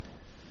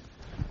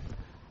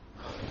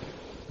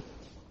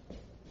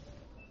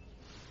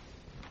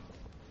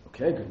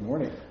Okay, good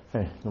morning.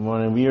 Hey, good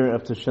morning. We are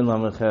up to Shin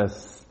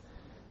Lameches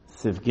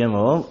Siv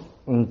Gimel.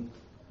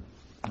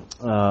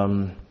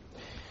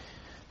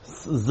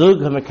 Zug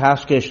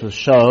HaMekashkesh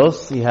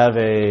L'Shos. You have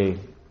a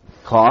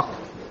clock,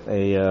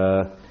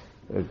 a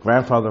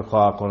grandfather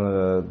clock, one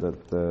of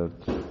the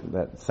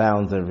that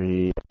sounds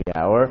every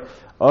hour.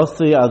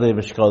 Also, Ade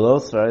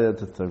B'Shkolos, right?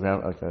 It's a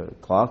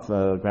clock,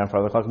 a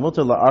grandfather clock.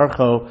 Mutar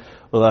La'archo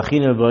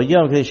U'La'achinu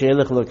B'Yom K'dei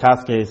She'elech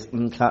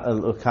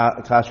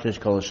L'Kashkesh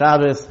Kol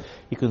Shabbos.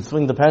 You can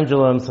swing the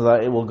pendulum so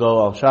that it will go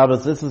all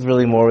Shabbos. This is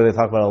really more where they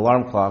talk about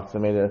alarm clocks.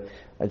 I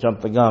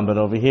jumped the gun, but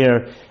over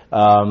here,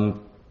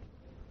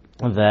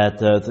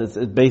 it's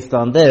based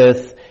on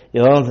this.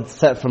 As long as it's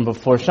set from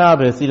before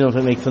Shabbos, even if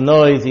it makes a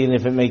noise, even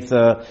if it makes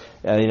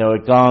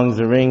it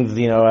gongs or rings,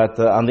 every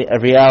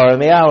hour in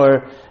the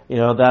hour,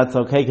 that's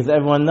okay, because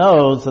everyone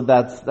knows that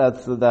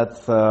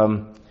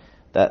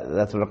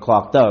that's what a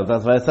clock does.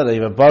 That's why I said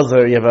you have a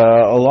buzzer, you have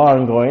an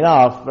alarm going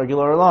off,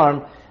 regular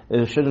alarm.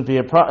 It shouldn't be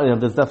a problem.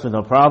 There's definitely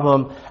no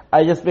problem.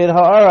 I just made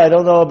ha'ara. I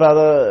don't know about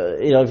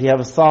if you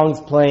have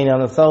songs playing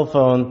on a cell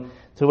phone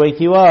to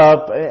wake you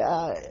up.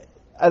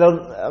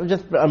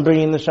 I'm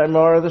bringing the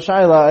Shaimar or the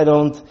Shaila.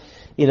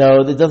 You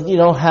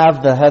don't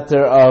have the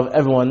heter of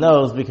everyone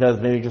knows because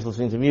maybe you're just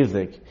listening to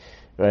music,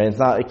 right? It's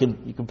not,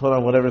 you can put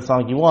on whatever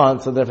song you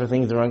want, so therefore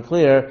things are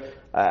unclear.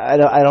 I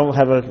don't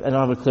have a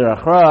clear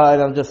achra,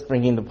 and I'm just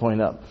bringing the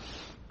point up.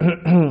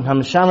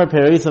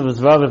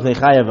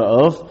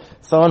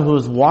 Someone who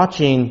is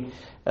watching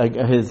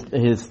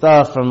his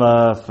stuff from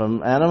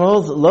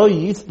animals, lo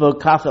yisbo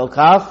kaf el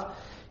kaf.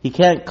 He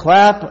can't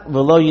clap,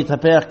 v'lo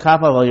yitapech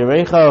kapa v'al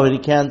yerecha, and he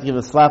can't give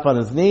a slap on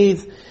his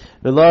knees,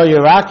 v'lo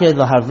yiraked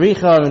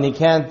l'havricha, and he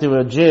can't do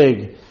a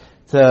jig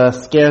to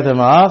scare them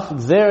off.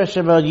 Gzera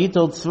shebel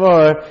yitol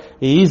tzvor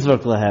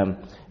yizvok lahem.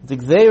 It's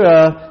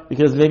gzera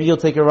because maybe you'll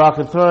take a rock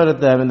and throw it at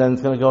them, and then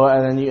it's going to go,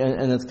 and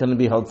it's going to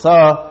be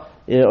hotzah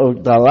or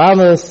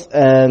dalamus,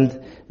 and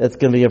it's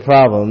going to be a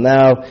problem.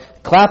 Now,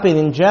 clapping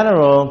in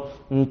general,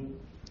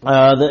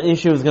 the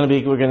issue is going to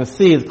be, we're going to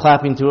see, is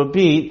clapping to a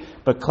beat,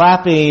 but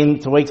clapping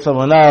to wake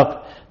someone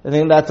up, I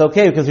think that's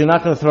okay because you're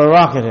not going to throw a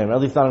rock at him,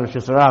 at least not in Rosh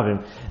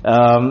Hashanah.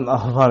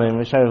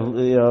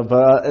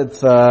 But it's,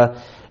 so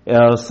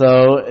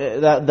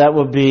that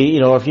would be,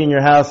 if you're in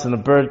your house and a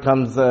bird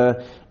comes,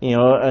 a bird, you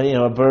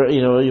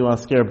want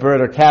to scare a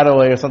bird or cat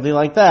away or something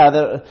like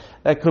that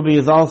could be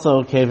is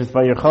also okay if it's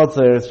by your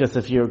chotzer. It's just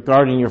if you're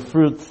guarding your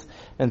fruits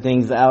and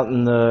things out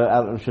in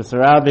Rosh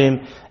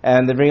Hashanah.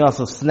 And they bring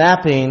also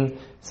snapping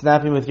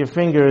with your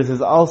fingers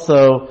is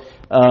also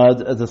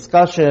a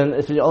discussion.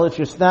 If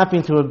you're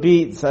snapping to a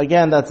beat, so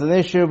again, that's an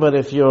issue, but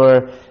if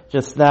you're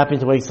just snapping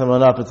to wake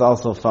someone up, it's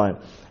also fine.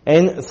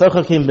 And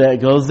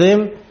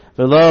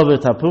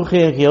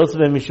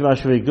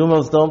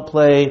don't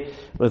play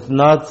with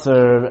nuts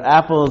or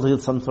apples,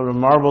 some sort of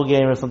marble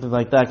game or something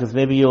like that, because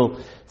maybe you'll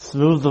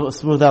smooth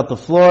out the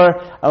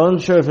floor. I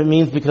wasn't sure if it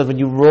means because when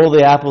you roll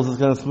the apples it's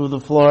going to smooth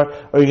the floor,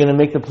 or you're going to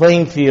make the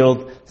playing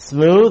field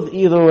smooth.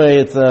 Either way,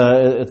 it's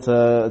a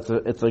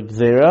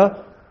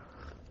gzera.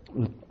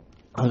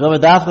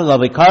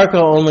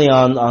 Karka only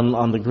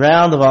on the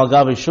ground. Of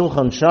Al-Gavi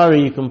Shulchan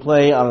Shari, you can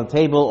play on a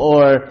table,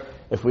 or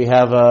if we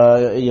have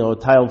a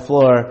tiled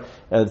floor,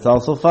 it's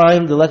also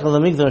fine.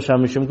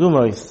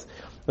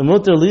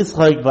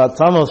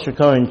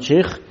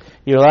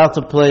 You're allowed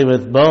to play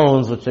with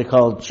bones, which they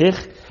call chich.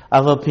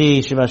 So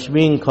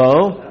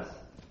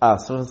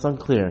it's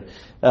unclear.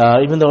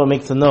 Even though it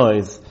makes a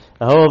noise.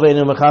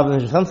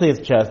 Some say it's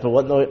chest,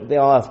 but they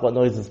all ask what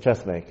noise does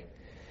chest make?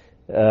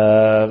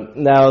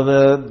 Now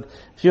the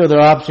few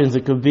other options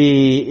it could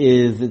be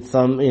is it's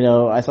some,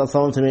 I saw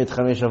someone to me it's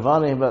Chamesh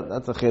Avani, but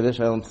that's a chiddush.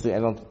 I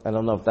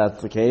don't know if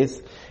that's the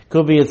case.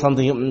 Could be it's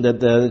something that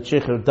the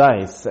chich of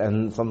dice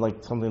and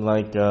something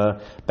like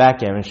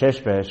backgammon,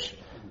 sheshbesh.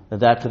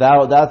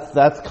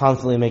 That's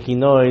constantly making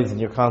noise, and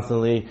you're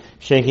constantly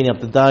shaking up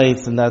the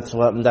dice, and that's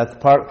part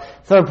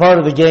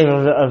of the game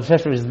of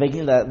sheshbesh is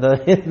making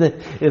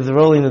is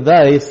rolling the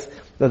dice.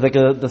 That's like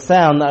the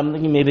sound. I'm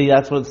thinking maybe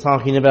that's what it's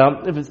talking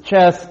about. If it's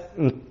chess,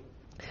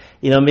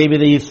 maybe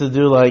they used to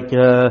do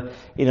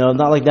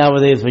not like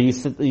nowadays where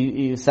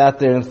you sat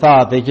there and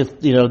thought. They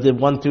just, did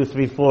 1, 2,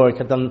 3, 4,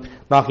 kept on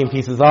knocking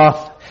pieces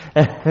off.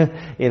 So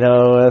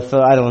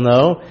I don't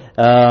know.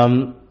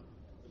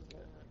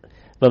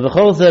 But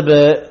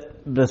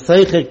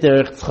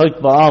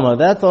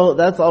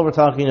that's all we're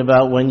talking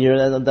about when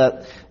there's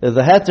a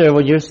heter,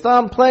 when you're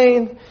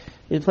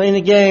playing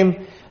a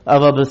game.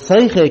 Also,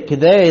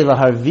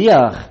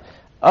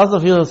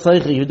 if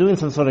you're doing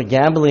some sort of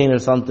gambling or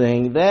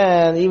something,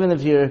 then even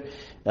if you're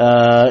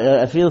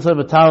I feel sort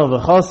of a time of a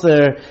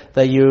choser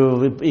that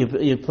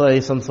you play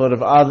some sort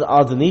of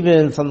odds and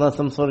evens,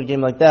 some sort of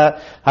game like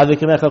that. That's like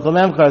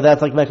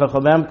Mekach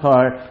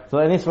Memkar. So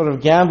any sort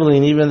of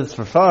gambling, even if it's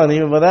for fun,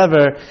 even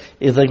whatever,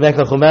 is like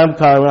Mekach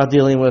Memkar. We're not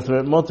dealing with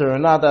mutter or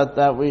not.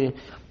 That we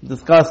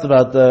discussed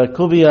about the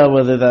kubia,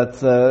 whether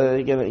that's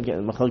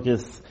again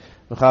Machokis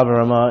Mechaber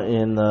Rama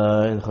in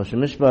Choshen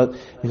Mishpat.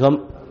 I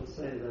would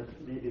say that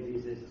maybe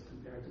these days it's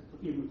compared to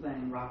even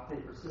playing rock,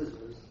 paper,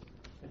 scissors,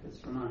 if it's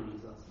for money,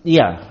 is also.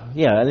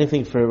 Yeah,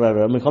 anything for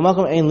whatever.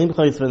 Because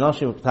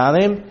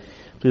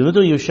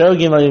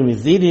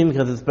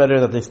it's better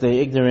that they stay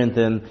ignorant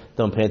and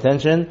don't pay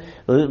attention.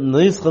 That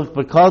we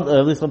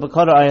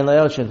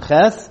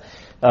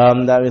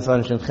saw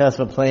in Shinches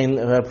for playing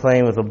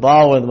with a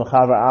ball with the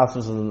Mechaber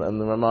Asus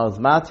and the Ramah's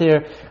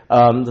Matir.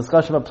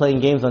 Discussion about playing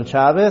games on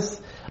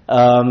Shabbos.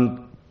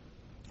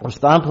 Or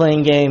stop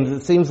playing games.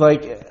 It seems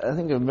like, I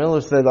think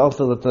Miller said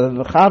also that the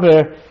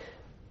Mechaber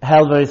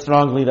held very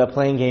strongly that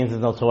playing games is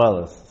no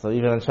toelis. So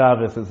even on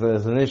Shabbos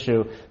it's an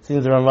issue. It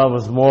seems the Ramah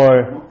was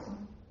more...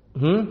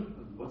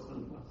 What's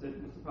the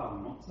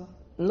problem? Muktzah?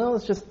 No,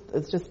 it's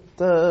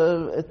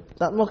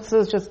not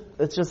muktzah,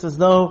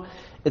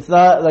 it's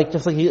not like,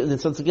 just like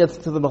so it gets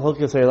to the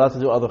Mahalukis, are you allowed to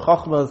do other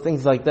chokhmas,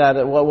 things like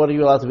that. What are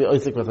you allowed to be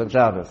oisik with on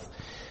Shabbos?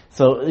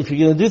 So if you're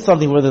going to do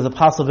something where there's a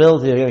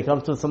possibility you're going to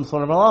come to some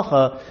sort of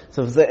malacha,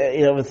 so if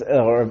it's,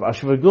 or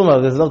ashvaguma,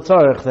 there's no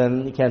tzarech,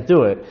 then you can't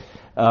do it.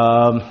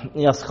 I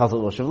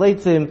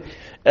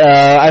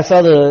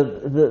saw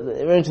the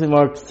eventually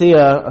Mark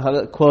Sia had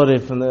it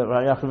quoted from the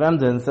Yaakov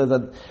Emden, said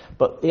that,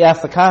 but he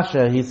asked the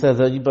kasha, he says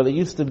that, but it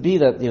used to be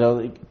that,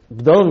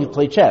 Gdolim, you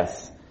play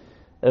chess.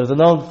 It was a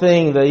known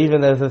thing that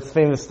even there's this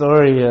famous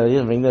story,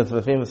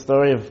 the famous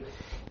story of,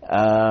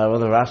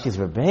 whether Rashi's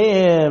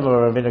Rebbeim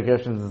or Rabbeinu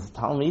Gershon's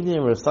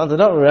Talmidim or his sons, I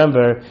don't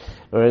remember,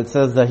 where it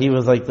says that he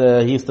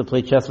used to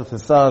play chess with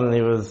his son, and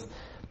he was,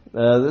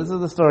 this is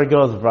the story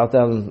goes, brought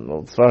down, I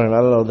don't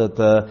know,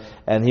 that,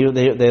 and they were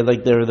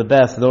the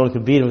best, no one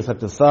could beat him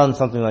except his son,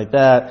 something like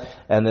that,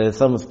 and his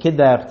son was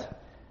kidnapped,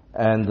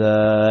 and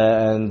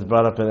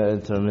brought up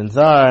into a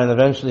minzar, and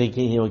eventually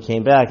he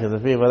came back as a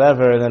free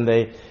whatever, and then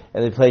they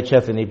played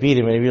chess and he beat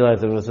him, and he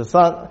realized it was his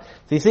son.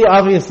 So you see,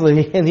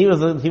 obviously, and he was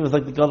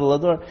like the Gadol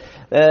Ador,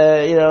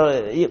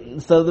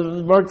 so the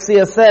Mark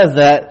Sia says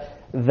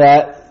that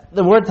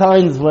there were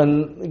times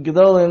when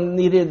Gedolim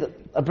needed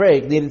a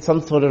break, needed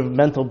some sort of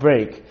mental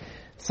break.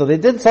 So they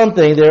did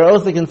something, they were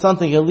osik in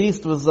something, at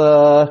least was,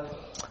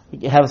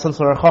 have some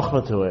sort of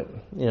chokhmah to it.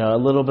 A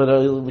little bit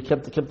of,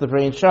 kept the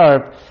brain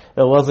sharp.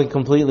 It wasn't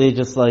completely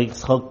just like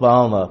schok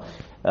ba'alma.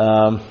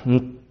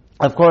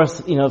 Of course,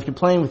 if you're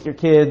playing with your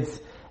kids,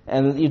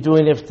 and you're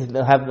doing it to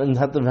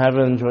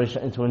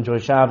enjoy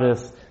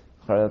Shabbos,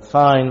 that's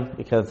fine,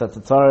 because that's a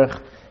tzarech.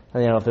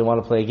 If they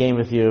want to play a game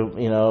with you,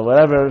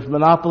 whatever.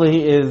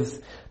 Monopoly is,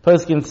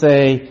 person can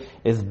say,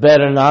 is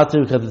better not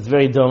to, because it's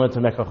very doma to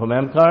Mekach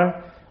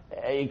Memkar.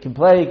 You can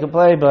play,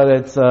 but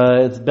it's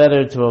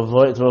better to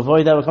avoid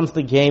that. When it comes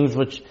to games,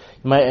 which you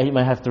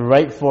might have to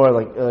write for,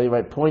 like, you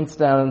write points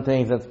down and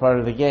things, that's part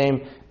of the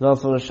game.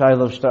 There's also a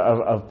shiloh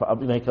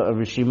of make a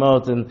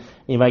rishimot, and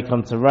you might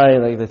come to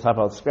write, like they talk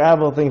about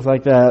Scrabble, things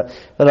like that.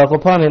 But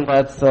Al-Kapanim,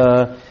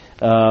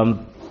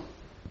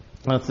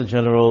 that's the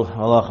general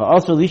halacha.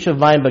 Also, lishav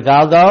mayim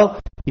bagalgal,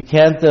 you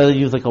can't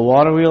use like a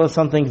water wheel or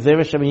something.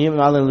 Zeresh amiyim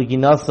alin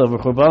liginasa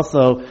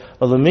v'churbaso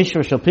or the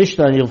mishra shel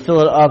pishta, and you'll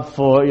fill it up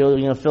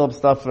you'll fill up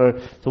stuff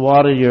to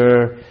water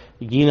your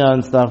gina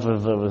and stuff.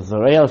 If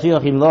you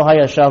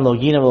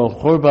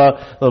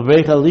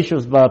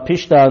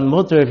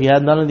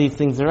had none of these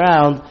things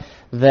around,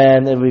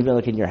 then it would be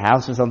like in your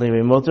house or something.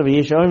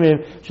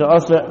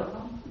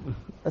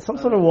 Some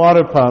sort of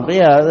water pump,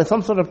 there's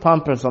some sort of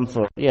pump or some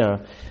sort,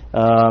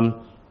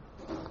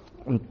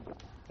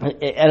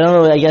 I don't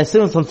know, I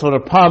assume some sort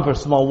of pump or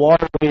small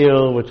water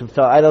wheel, which would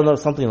I don't know,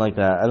 something like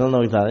that. I don't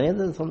know exactly.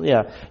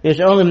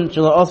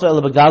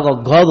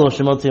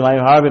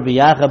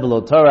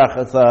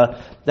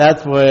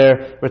 That's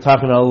where we're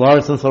talking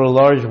about some sort of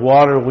large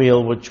water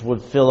wheel, which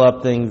would fill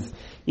up things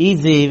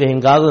easy. It's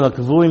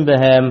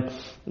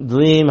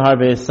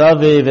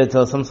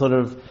some sort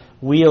of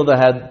wheel that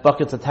had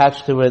buckets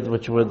attached to it,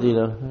 which would,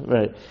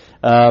 right.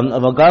 You're not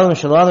going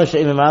to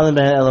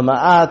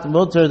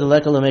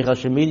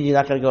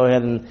go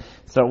ahead and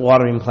start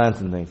watering plants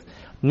and things.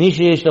 You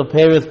see it's going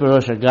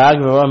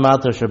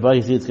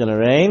to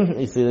rain.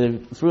 You see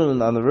the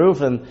fruit on the roof,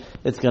 and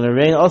it's going to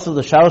rain. Also,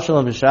 the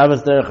shalshalom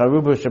b'Shabbos derech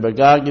haruba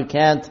shebagag, you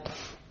can't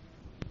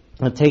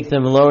take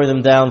them and lower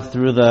them down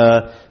through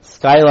the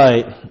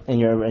skylight in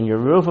your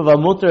roof of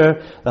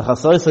mutter the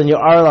chasos, and you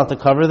are allowed to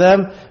cover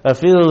them.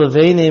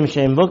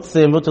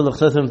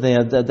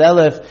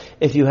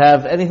 If you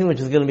have anything which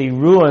is going to be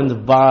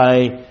ruined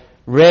by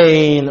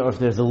rain, or if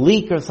there's a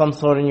leak or some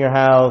sort in your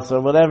house or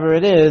whatever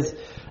it is,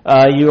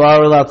 you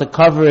are allowed to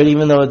cover it,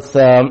 even though it's it's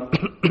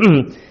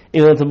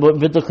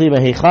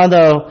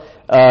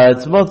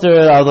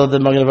mutter. Although the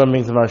Magen Avraham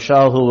brings a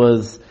Marshal who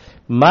was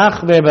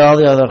machmer by all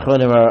the other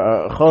chonim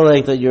are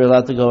cholek that you're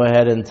allowed to go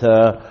ahead and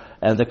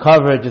to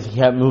cover it, just you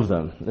can't move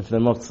them if they're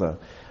muktzah.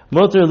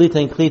 Motor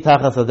litain kli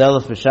tachas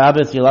adelos for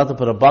Shabbos. You're allowed to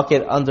put a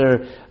bucket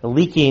under a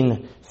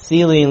leaking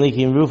ceiling,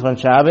 leaking roof on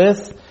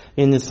Shabbos.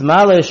 In the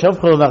smale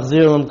shovcho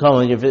machzir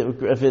l'mkom.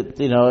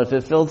 If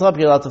it fills up,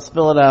 you're allowed to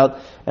spill it out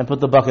and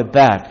put the bucket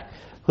back.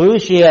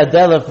 Hushi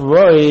adelef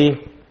roi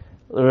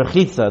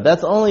rechitza.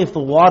 That's only if the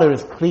water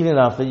is clean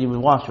enough that you would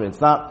wash it. It's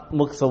not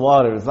muktzah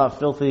water. It's not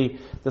filthy,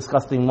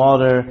 disgusting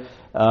water.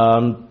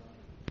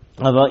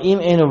 About im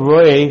ein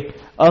roy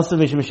also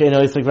mishum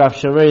sheino is a graf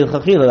sharei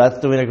l'chachila. That's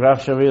doing a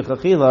graf sharei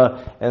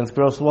l'chachila, and it's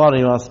gross water.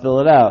 You want to spill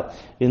it out.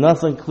 You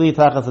nasan kli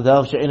tachas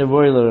adelv sheino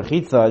roy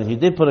l'rechitza. If you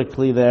did put a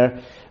kli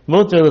there,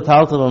 muter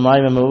l'taltal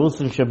b'mayim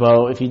ma'usim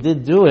shabo. If you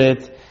did do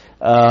it,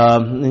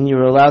 then you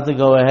were allowed to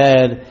go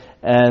ahead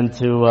and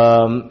to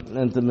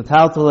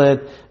metaltal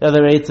it. The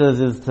other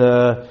eitzes is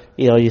to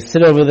you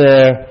sit over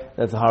there.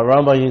 That's a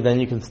haramba. Then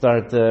you can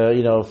start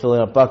filling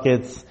up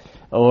buckets.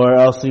 Or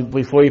else,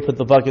 before you put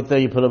the bucket there,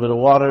 you put a bit of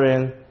water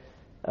in.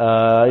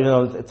 Even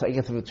though I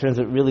guess if it turns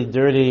it really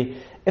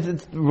dirty, if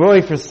it's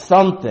roy for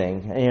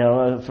something,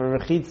 for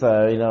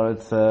rechitza,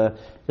 it's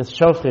just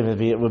shofrim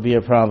would be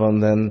a problem.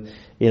 Then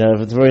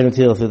if it's roy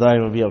netilas yadayim,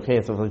 it would be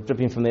okay. So if it's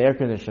dripping from the air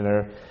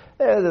conditioner,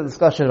 there's a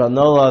discussion about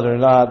nolad or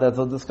not. That's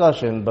a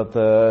discussion. But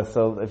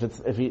so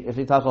if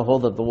you talk a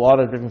hold that the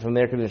water dripping from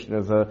the air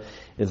conditioner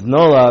is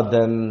nolad,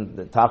 then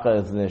the taka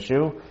is an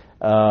issue.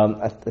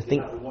 I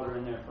think the water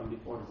in there from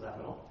before, does that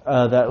help?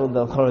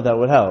 That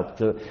would help.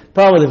 The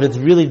problem if it's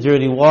really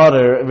dirty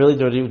water, really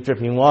dirty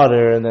dripping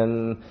water, and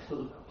then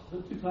so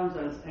the two times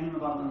that it's aiming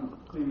about them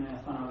cleaning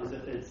it is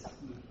if it's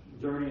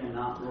dirty and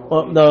not raw.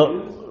 Well,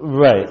 no,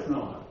 right,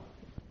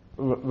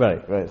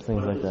 right,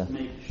 things like that.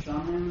 Make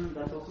shaman,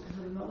 that's also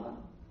considered nolad?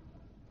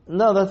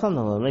 No, that's not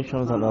nolad. Make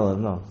sure it's not nolad.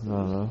 No.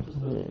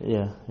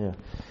 Yeah.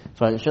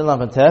 Fine. Shouldn't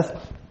have a test.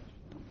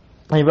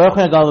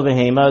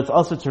 It's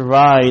also to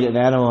ride an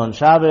animal on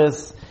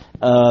Shabbos.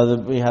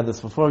 We had this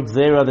before.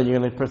 Gzera, that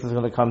the person's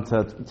going to come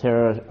to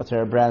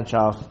tear a branch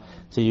off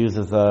to use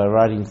as a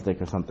riding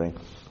stick or something.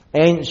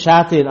 Ain't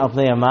shatin of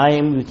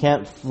le'amayim. You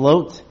can't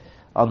float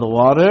on the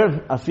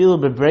water. Afilu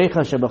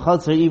bebrecha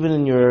shebachatzer.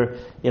 Even you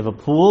have a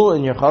pool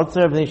in your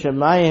chatzer. V'nei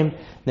shemayim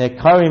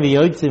ne'karim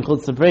v'yotzim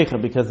chutz lebrecha,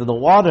 because of the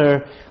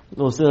water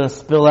was going to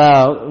spill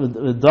out.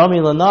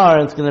 Dami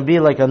lanar. It's going to be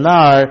like a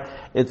nar.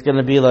 It's going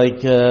to be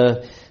like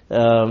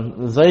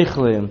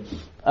zeichlim.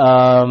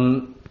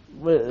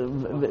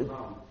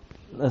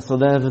 So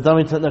then, if the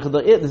dummy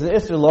there's an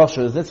isser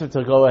losher, there's an isser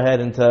to go ahead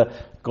and to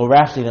go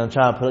rafting on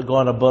Shabbos, go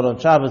on a boat on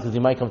Shabbos, because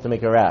you might come to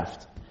make a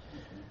raft.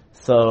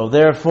 So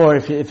therefore,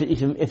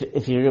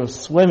 if you're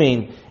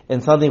swimming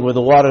in something where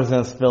the water is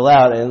going to spill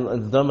out and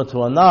it's dama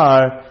to a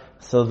nar,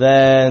 so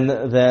then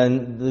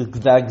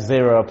that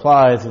gzera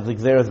applies. If the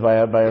gzera is by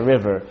a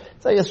river,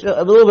 so I guess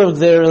a little bit of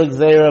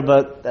gzera,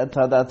 but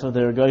that's what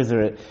they're going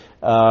through it.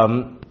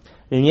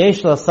 In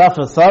Yeshla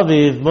Safa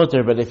Saviv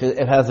Mutter, but if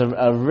it has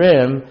a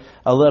rim,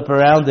 a lip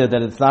around it,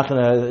 that it's not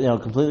going to,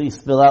 completely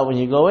spill out when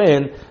you go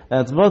in,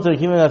 and it's Mutter,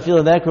 even if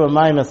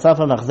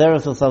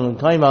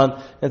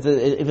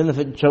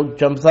it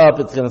jumps up,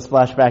 it's going to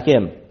splash back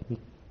in.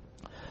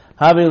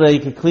 We're not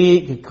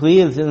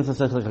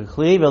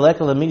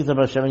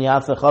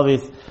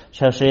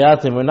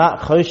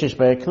choishish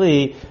by a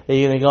kli, that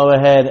you're going to go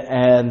ahead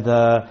and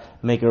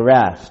make a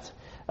raft.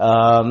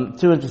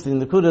 Two interesting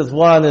nekudas.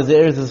 One is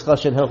there is a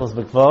discussion Hilchos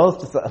Mikvos,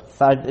 just a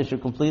side issue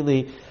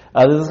completely.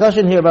 The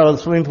discussion here about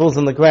swimming pools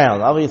in the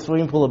ground. Obviously,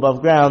 swimming pool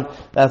above ground,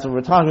 that's what we're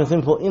talking. A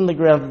swimming pool in the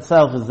ground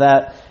itself is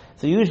that.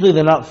 So usually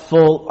they're not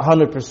full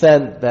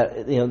 100% that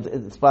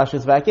it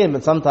splashes back in,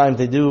 but sometimes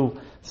they do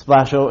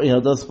splash over.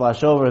 Does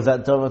splash over. Is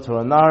that dova to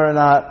a nar or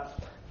not?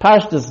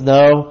 Pashtus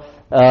no.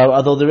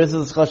 Although there is a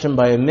discussion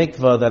by a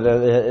mikvah, that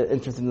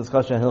interesting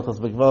discussion in Hilchos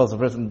Mikvah, a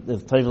person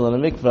is tovel in a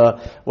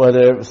mikvah,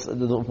 whether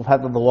the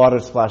fact that the water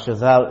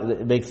splashes out,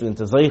 it makes it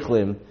into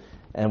zeichlim,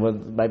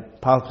 and might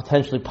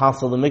potentially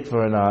passel the mikvah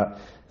or not.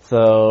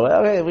 So,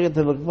 okay, we get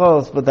to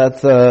mikvahs, but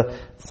that's a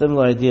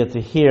similar idea to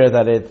here,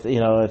 that it's,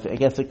 I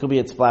guess it could be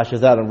it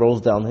splashes out and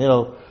rolls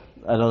downhill.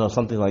 I don't know,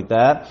 something like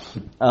that.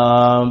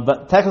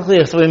 But technically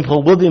a swimming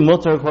pool will be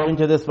mutter according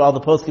to this, but all the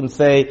posts can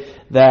say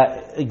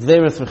that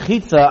Xeris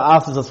V'chitza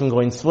asks us from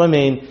going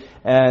swimming,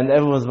 and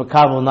everyone's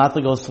makabel not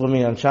to go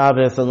swimming on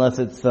Shabbos unless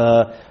it's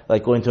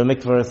like going to a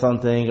mikveh or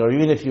something, or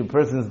even if your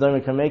person's done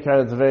a maker,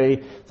 it's a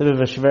bit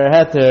of a shver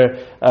heter,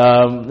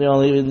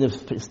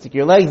 even stick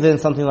your legs in,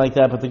 something like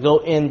that, but to go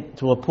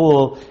into a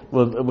pool,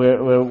 we're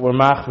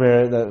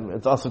machver,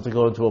 it's also to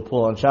go into a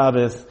pool on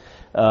Shabbos,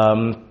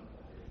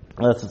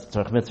 unless it's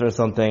a mitzvah or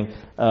something,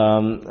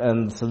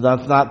 and so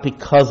that's not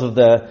because of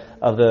the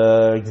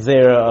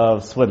gzera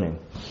of swimming.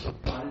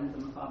 Why didn't the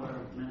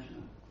Mechaber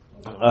mention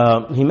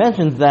it? He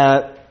mentions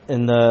that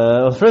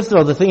first of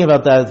all, the thing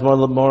about that is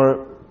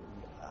more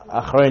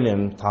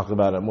achronim talk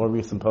about it, more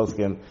recent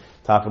poskim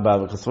talk about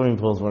it, because swimming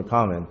pools were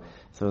common.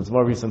 So it's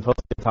more recent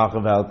poskim talk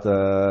about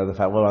the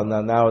fact, well,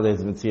 nowadays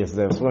in Mitzias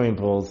they have swimming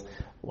pools.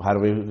 How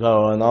do we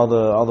go? And all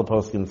the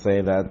poskim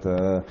say that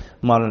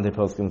modern day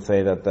poskim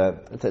say that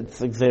it's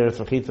exeris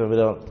v'chitza. We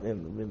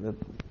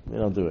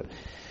don't do it.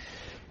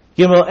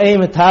 Gimel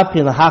aim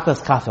etapi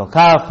lahakas kaf al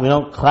kaf. We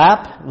don't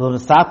clap. V'lo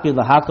misapi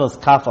lahakos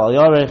kaf al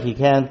yorech. You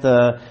can't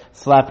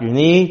slap your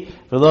knee.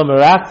 V'lo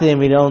meraktim.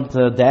 We don't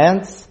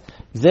dance.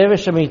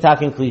 Gzeres shemi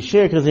takin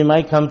klishir, because we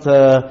might come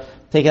to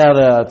take out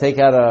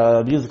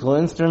a musical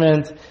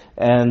instrument,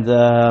 and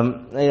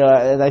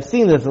and I've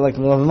seen this like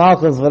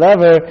Malchus,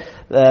 whatever,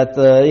 that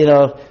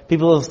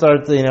people will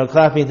start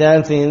clapping,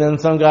 dancing, and then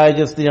some guy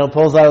just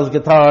pulls out his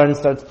guitar and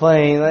starts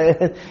playing.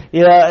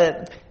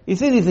 You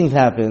see these things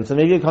happen. So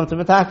maybe you come to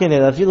metakin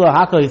it. If you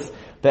hakos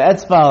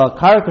be'etzbal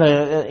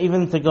karka,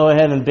 even to go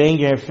ahead and bang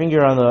your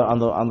finger on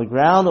the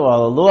ground or on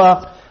the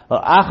luach, or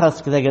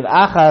achas kedeged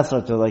achas,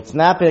 or to like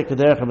snap it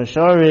kederech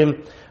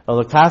mishorim,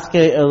 or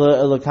kashkesh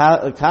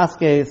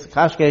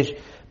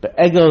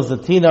be'egos the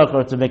tinok,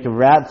 or to make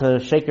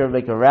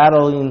make a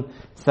rattling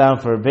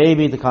sound for a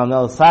baby, to call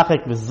nel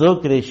sachek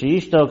bezuk kedei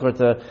sheishtok, or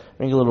to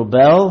ring a little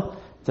bell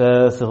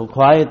so he'll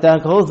quiet down.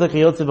 Kol zeh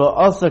kiyotzibo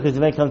also, because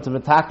you may come to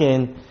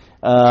metakin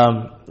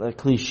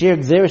klishir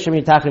gzera shem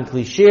yitakin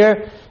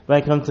klishir. When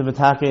I come to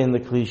Metaka in the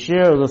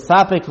klishir,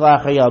 l'sapek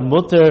la'achayad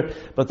mutter,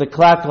 but the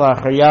klak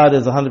la'achayad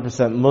is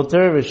 100%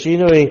 mutter.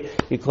 Rishinui,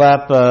 you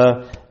clap,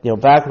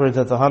 backwards,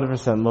 that's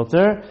 100%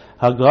 mutter.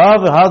 Hagav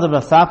v'hada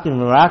masapkin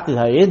merakti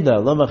ha'idda,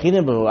 lo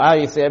machinim b'ru'ah.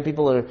 You see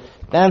people are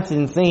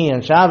dancing, singing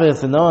on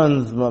Shabbos, and no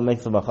one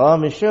makes a bachal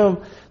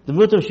mishum. The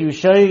mutter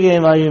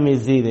shivushoyim ayu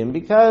mizidim,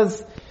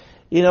 because,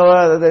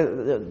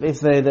 they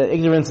say that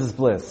ignorance is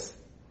bliss.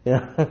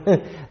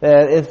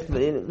 If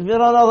you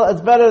don't know,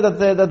 it's better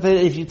that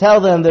if you tell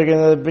them they're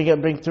going to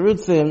bring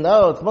terutzim,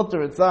 no, it's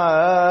mutter, it's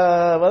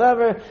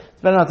whatever,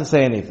 it's better not to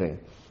say anything.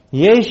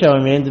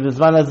 Yesha, the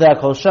bizman hazeh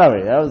kol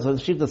shari. So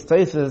the shittas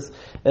teisus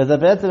is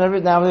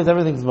that nowadays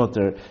everything's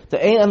mutter. The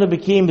ain't under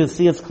bekim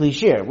b'siyas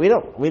klishir. We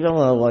don't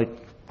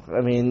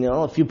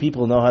know, a few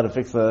people know how to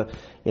fix a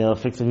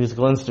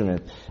musical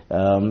instrument.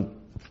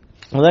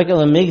 Like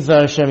a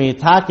migzar shem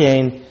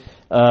yitakein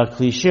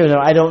klishir.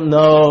 Now I don't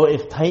know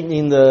if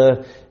tightening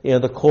the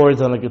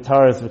chords on a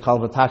guitar is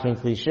called metakin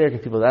klishir,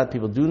 because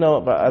people do know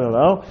it, but I don't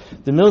know.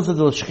 The milza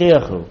del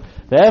shchiachu.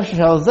 The efshar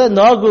shalzeh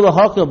nagu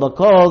lahakol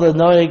bakol, the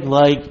noig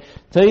like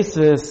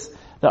Taisus,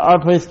 there are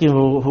poskim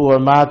who are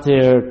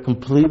matir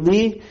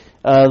completely,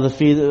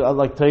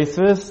 like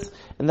Taisus,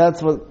 and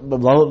that's what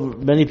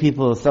many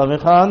people are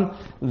samichan.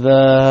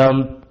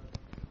 The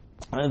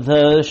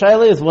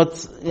shaila is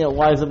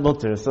why is it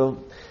mutter? So,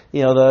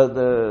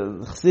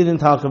 the Chassidim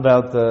talk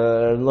about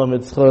the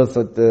Lomid Schos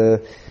that the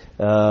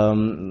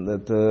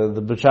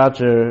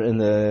B'Shacher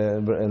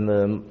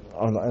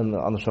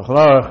on the Shulchan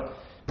Aruch.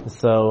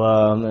 So,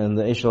 and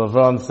the Eshel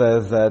Avram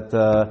says that,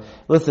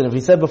 listen, if we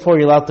said before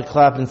you're allowed to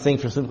clap and sing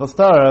for Simchas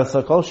Torah,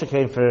 so Kol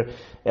Shekain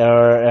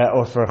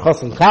or for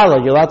Chosim Kala,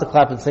 you're allowed to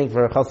clap and sing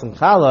for Chosim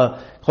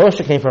Kala, Kol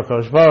Shekain for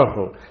Kosh Baruch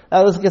Hu.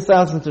 Now this gets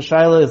down into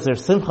Shaila, is there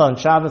Simcha on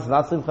Shabbos,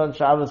 not Simcha on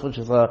Shabbos, which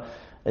is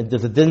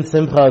there's a din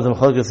simcha as a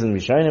mechalokes in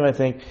Rishonim, I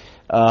think.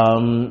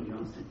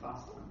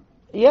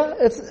 Yeah,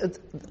 it's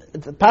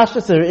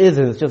pashtus there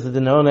isn't. It's just a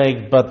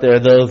dinoneg, but there are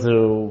those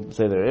who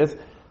say there is.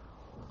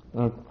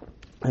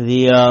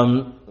 The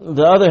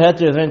other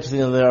heter is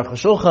interesting. The Aruch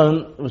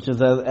Shulchan, which is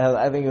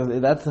I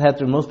think that's the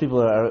heter most people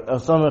are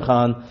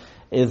samechan,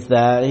 is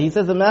that he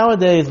says that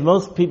nowadays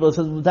most people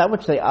says that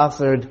which they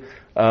offered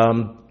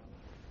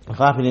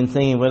clapping and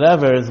singing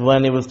whatever is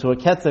when it was to a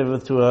ketzer,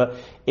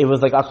 it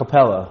was like a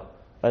cappella.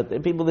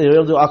 Right? People they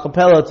will do a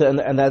cappella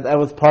and that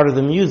was part of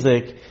the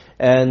music,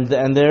 and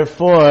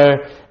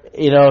therefore,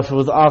 if it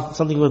was off,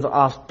 something was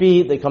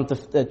offbeat, they come to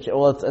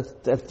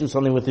let's do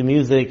something with the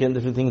music and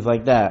different things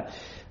like that.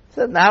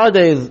 So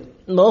nowadays,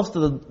 most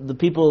of the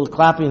people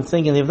clapping and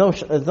singing, there's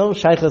no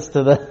shaykhs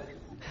to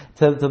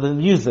the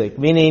music.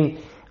 Meaning,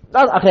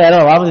 I don't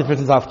know, obviously the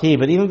person's off key,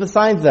 but even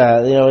besides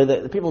that,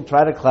 the people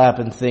try to clap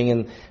and sing,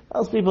 and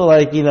most people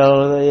you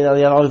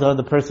always know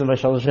the person by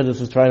Shalosh Shidduch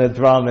who's trying to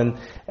drum,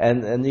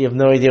 and you have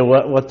no idea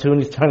what tune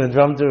he's trying to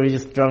drum to, or he's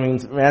just drumming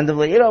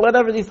randomly,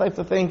 whatever, these types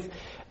of things.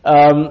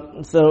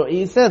 So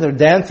he said they're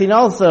dancing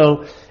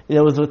also,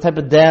 it was a type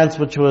of dance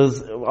which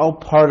was all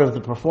part of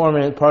the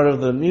performance, part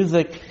of the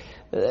music.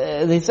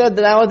 They said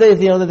that nowadays,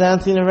 the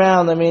dancing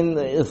around,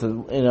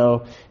 listen,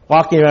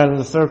 walking around in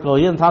a circle,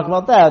 you didn't talk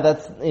about that.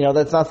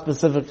 That's not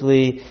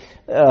specifically,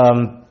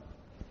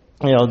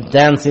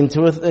 dancing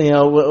to it,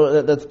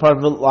 that's part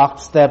of a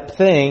lockstep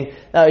thing.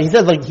 He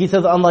says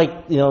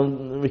unlike,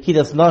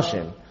 Rikidas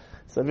Noshim.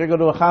 So if you go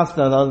to a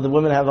chasna, the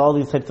women have all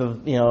these types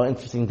of,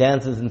 interesting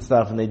dances and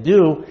stuff, and they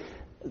do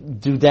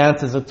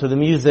dances to the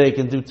music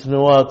and do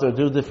tenuot or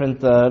do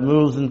different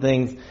moves and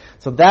things.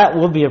 So that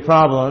would be a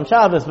problem on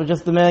Shabbos, but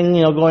just the man,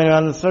 going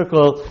around in a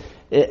circle,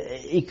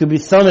 it could be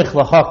sonich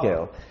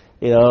lahakel.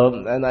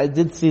 And I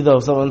did see though,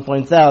 someone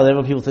points out, that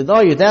when people say,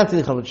 "Oh, you're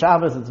dancing on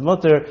Shabbos, it's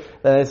mutter,"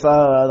 then I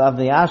saw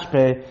Avnei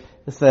Ashpe,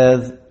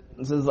 says,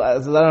 I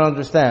don't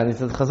understand. He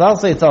says, Chazal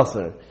say it's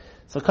also.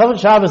 So Kavod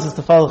Shabbos is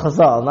to follow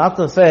Chazal, not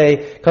to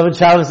say, Kavod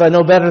Shabbos I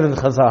know better than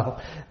Chazal.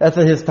 That's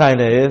what his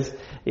taina is.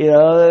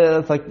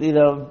 It's like,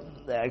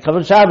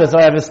 Kavod Shabbos,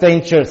 I have a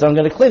stained shirt, so I'm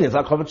going to clean it. It's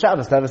not Kavod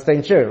Shabbos to have a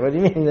stained shirt. What do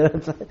you mean?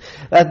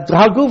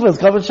 How goof is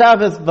Kavod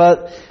Shabbos,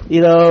 but, the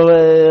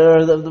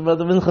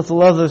Minchas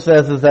Elazar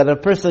says is that a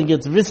person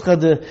gets riska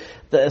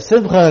the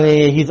simcha, and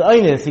he's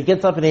eines, he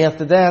gets up and he has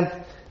to dance.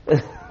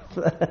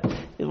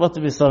 What to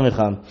be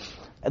samichan.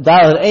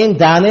 Dalet ein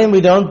danim, we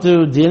don't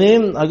do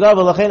dinim. Agav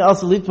alachein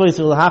also litpois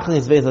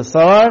ulhachnis veis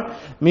asar.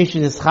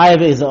 Mishin is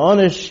chayav is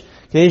onish.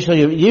 Kadeshal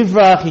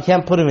yivrach, you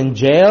can't put him in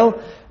jail.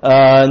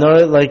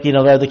 Nor like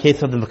the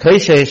case of the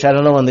Mekoshesh. I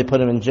don't know when they put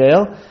him in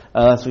jail.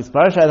 Last week's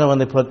parsha, I don't know when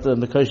they put the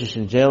Mekoshesh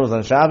in jail. It was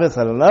on Shabbos.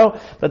 I don't know,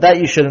 but that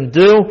you shouldn't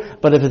do.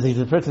 But if he's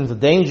a person's a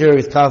danger,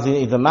 he's a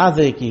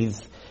mazik.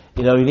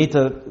 You need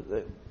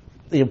to.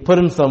 You put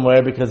him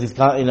somewhere because he's,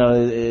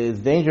 is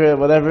dangerous,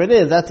 whatever it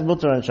is. That's a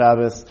mutter on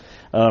Shabbos.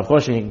 Of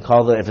course, you can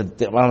call if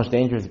it's much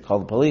dangerous, you can call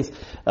the police.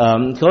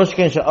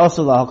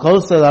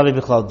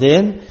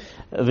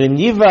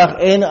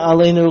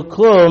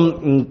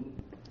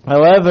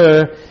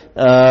 However,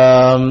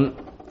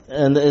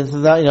 and this is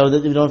not, you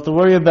don't have to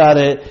worry about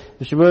it.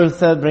 The Shabbat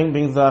said,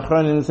 brings the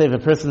Achron and say, if a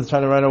person's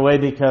trying to run away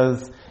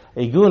because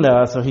a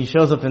guna, so he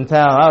shows up in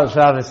town,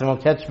 Shabbos, he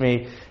won't catch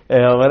me,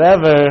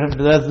 whatever,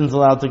 the resident's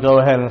allowed to go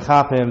ahead and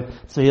chop him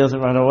so he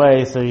doesn't run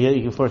away, so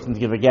you can force him to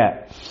give a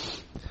get.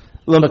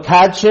 Lo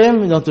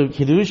makadshim, you don't do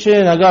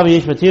kiddushin. Agav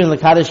yesh matir in the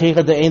kaddish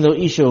heichad the ein lo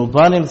isha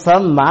ubanim.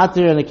 Some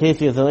matir in the case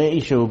he has an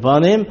isha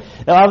ubanim.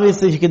 Now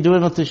obviously if you can do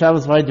it until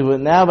Shabbos, why do it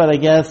now? But I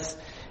guess,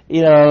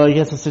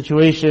 a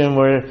situation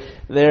where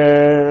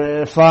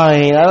they're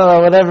flying, I don't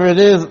know, whatever it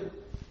is.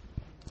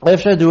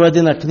 After do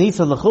adin a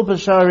knisa l'chuppah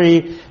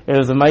shari, there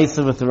was a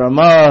ma'isa with the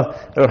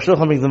Ramah.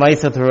 Shulchan brings a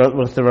ma'isa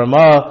with the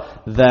Ramah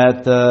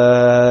that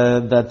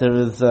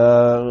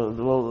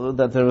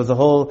there was a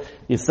whole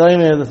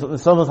Yisrael. The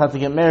Yisomos had to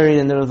get married,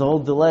 and there was a whole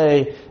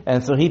delay.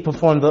 And so he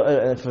performed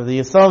for the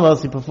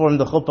Yisomos. He performed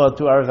the chuppah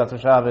 2 hours after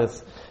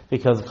Shabbos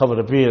because of Kavod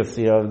Abrius,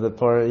 the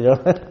poor,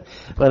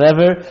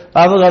 whatever.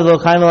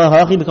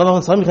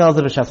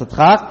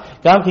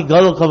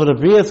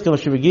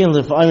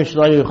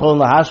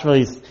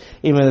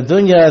 Even in the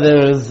dunya, there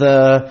was,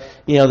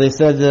 they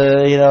said,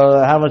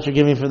 how much you're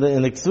giving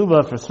in the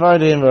ksuba for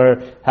Svardim,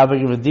 or how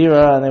big of a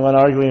dira, and they went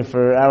arguing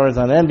for hours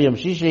on Yom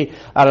Shishi,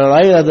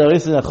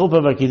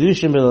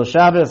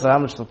 so how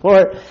much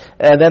support,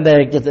 and then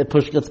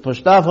gets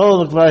pushed off,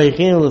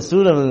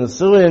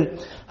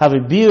 have a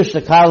biush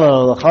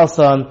lekalo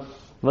lechasan,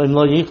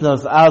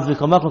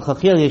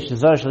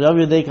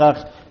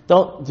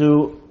 don't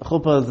do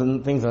chuppahs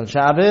and things on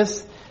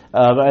Shabbos,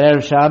 but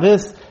Erev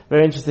Shabbos.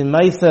 Very interesting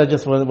Maisa,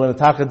 just when the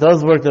Taka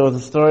does work, there was a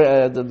story,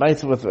 the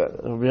Maisa with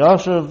Rabbi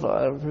Yoshev,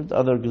 I've heard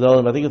other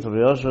Gedolim, I think it's Rabbi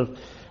Yoshev,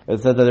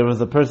 it said that there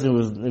was a person who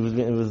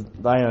was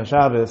dying on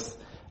Shabbos,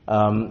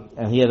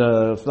 and he had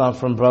a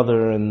from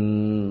brother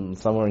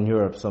somewhere in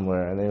Europe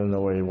somewhere, and they didn't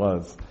know where he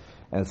was.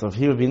 And so if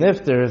he would be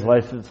nifter, his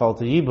wife would fall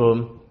to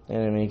Yibum,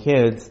 and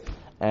kids,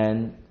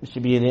 and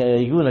she'd be in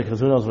Yiguna, because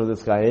who knows where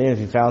this guy is, if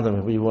he found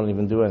him, he wouldn't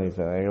even do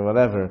anything, or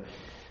whatever.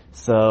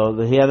 So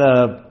he had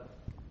a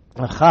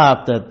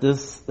chap that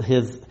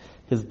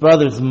his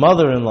brother's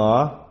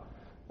mother-in-law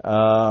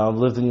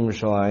lived in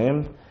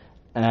Yerushalayim,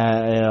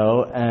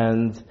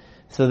 and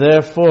so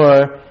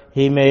therefore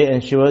he made,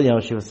 and she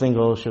was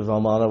single, she was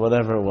almana,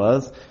 whatever it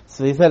was.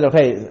 So he said,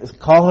 okay,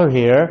 call her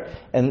here,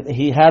 and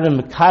he had him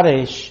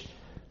mekadesh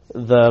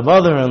the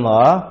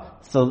mother-in-law,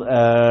 so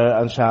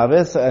on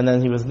Shabbos, and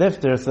then he was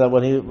nifter, so that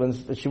when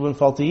she wouldn't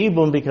fall to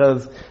Yibum,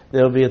 because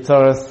there would be a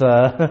Taurus,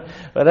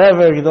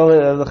 whatever, and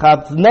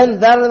then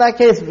that in that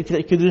case,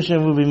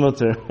 Kedushin would be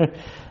mutter.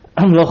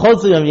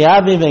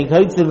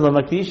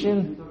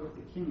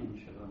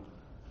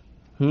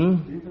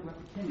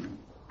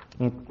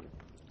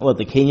 What,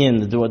 the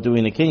Kenyan,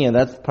 doing a Kenyan,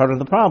 that's part of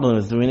the problem,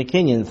 is doing a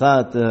Kenyan, it's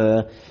not,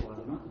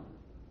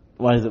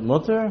 why is it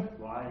mutter?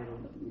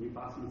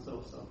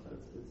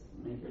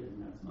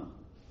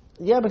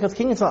 Yeah, because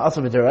Kenyan is not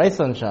also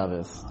b'deraisa on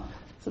Shabbos.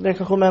 It's a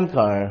Berkach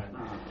Memkar.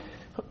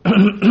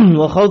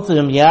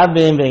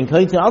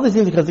 All these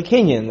things because of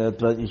Kenyan,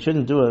 but you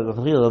shouldn't do it. If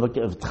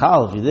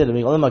you did,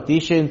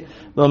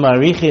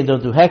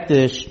 don't do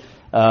hektish.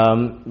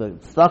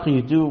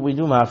 We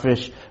do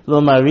mafresh. Lo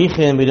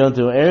marichin, we don't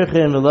do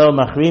erichin. Lo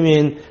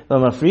machrimin, lo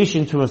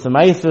mafrishin. Trumas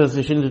amaisers,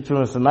 we shouldn't do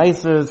trumas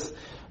amaisers.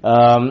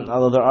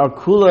 Although there are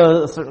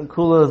certain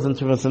kulas and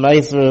trumas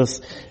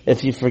amaisers.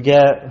 If you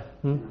forget.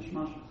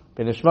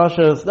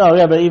 No,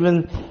 yeah, but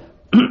even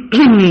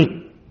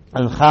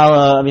and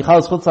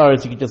Chala's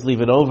Chutzaris, you could just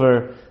leave it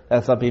over.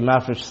 That's not being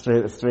mafresh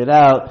straight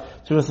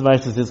out. Trumas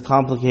amaisers is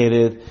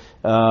complicated.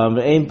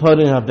 Ein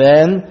podin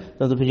haben,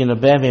 doesn't put in a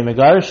ben, vein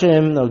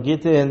megarshim, no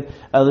gitin,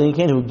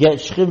 alinkin who get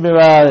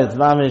shchibira, it's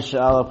mamish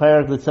ala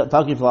parak,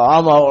 talking for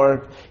alma,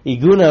 or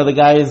iguna, the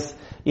guy,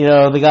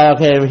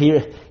 okay, he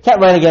can't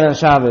write again on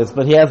Shabbos,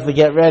 but he has to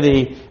get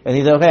ready, and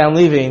he's okay, I'm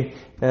leaving.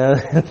 You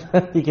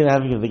can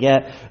have him give the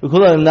get.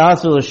 Ukula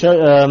nasul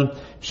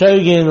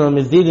shoygin or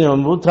mizdidin or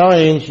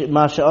mutarin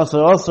masha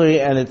also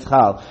and it's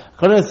chal.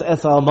 Kodesh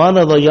es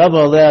almana lo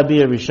yavo lea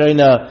bi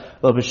rishona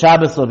lo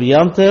b'Shabbos lo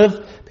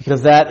b'yomtiv,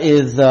 because that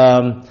is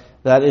a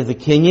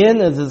Kenyan.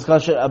 There's a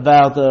discussion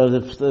about the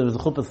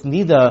chuppahs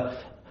nida.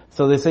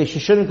 So they say she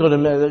shouldn't go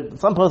to,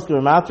 some posts go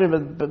to Matri,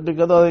 but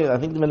I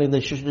think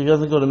she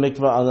doesn't go to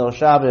mikvah on El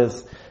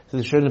Shabbos, so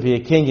there shouldn't be a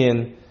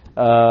Kenyan,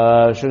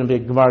 shouldn't be a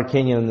Gemara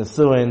Kenyan in the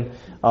Suin.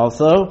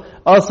 Also,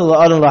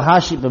 la'adam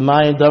lahashit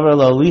b'mayim davar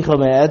la'olicho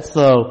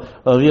me'etzlo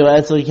l'vio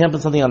etzlo. You can't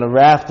put something on a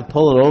raft to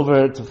pull it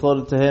over to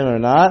float it to him or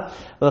not.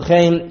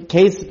 L'chein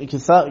case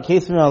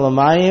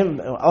l'mayim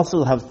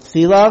also have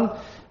tzilam.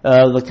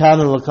 L'kan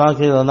l'kan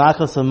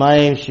l'nachas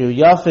l'mayim shu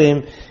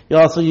yafim.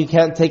 You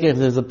can't take it if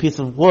there's a piece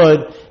of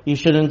wood. You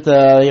shouldn't.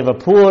 You have a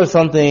pool or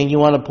something. You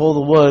want to pull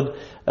the wood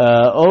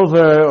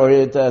over or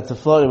to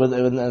float it,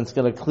 and it's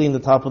going to clean the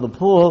top of the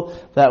pool.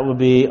 That would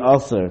be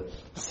also.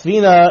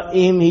 Sfina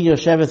im hi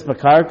yosheves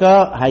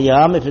bakarka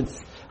hayam, if it's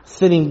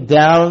sitting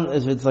down,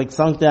 if it's like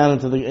sunk down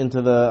into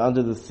the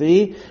under the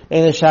sea,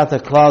 and the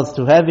shata clouds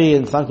too heavy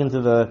and sunk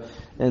into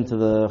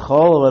the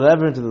hole or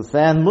whatever, into the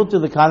sand. Mutu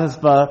the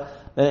kanisba,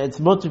 it's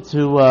mutu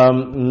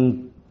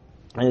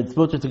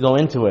to go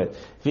into it.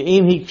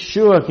 V'im hi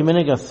kshura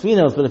kiminig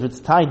asfinos, but if it's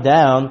tied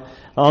down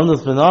on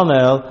this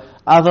phenomel,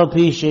 aval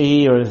pi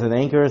shehi, or is an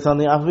anchor or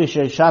something, aval pi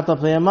shehi shata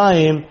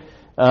pleyamayim.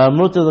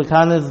 Mutter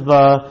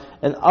l'kanisba,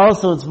 and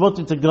also it's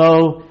mutter to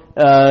go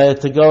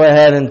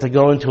ahead and to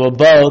go into a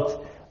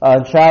boat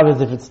on Shabbos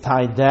if it's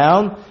tied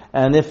down,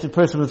 and if the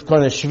person was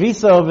going to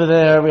shvisa over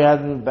there, we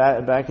had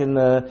back in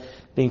the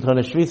being going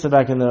to shvisa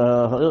back in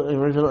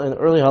the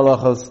early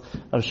halachos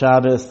of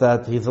Shabbos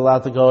that he's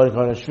allowed to go and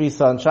go to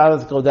shvisa on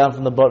Shabbos, go down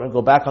from the boat and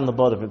go back on the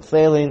boat if it's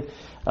sailing.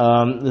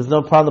 There's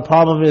no problem. The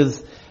problem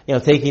is,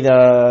 taking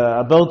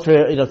a boat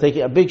trip,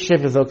 taking a big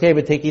ship is okay,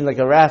 but taking like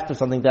a raft or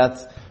something,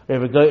 that's, if you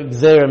have a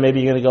gzera, maybe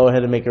you're going to go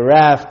ahead and make a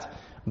raft,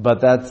 but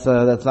that's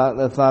not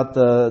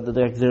the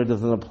gzera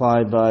doesn't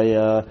apply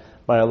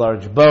by a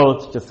large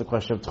boat, just a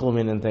question of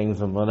tchumin and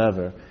things and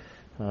whatever.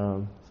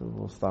 So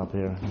we'll stop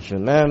here.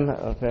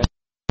 Okay.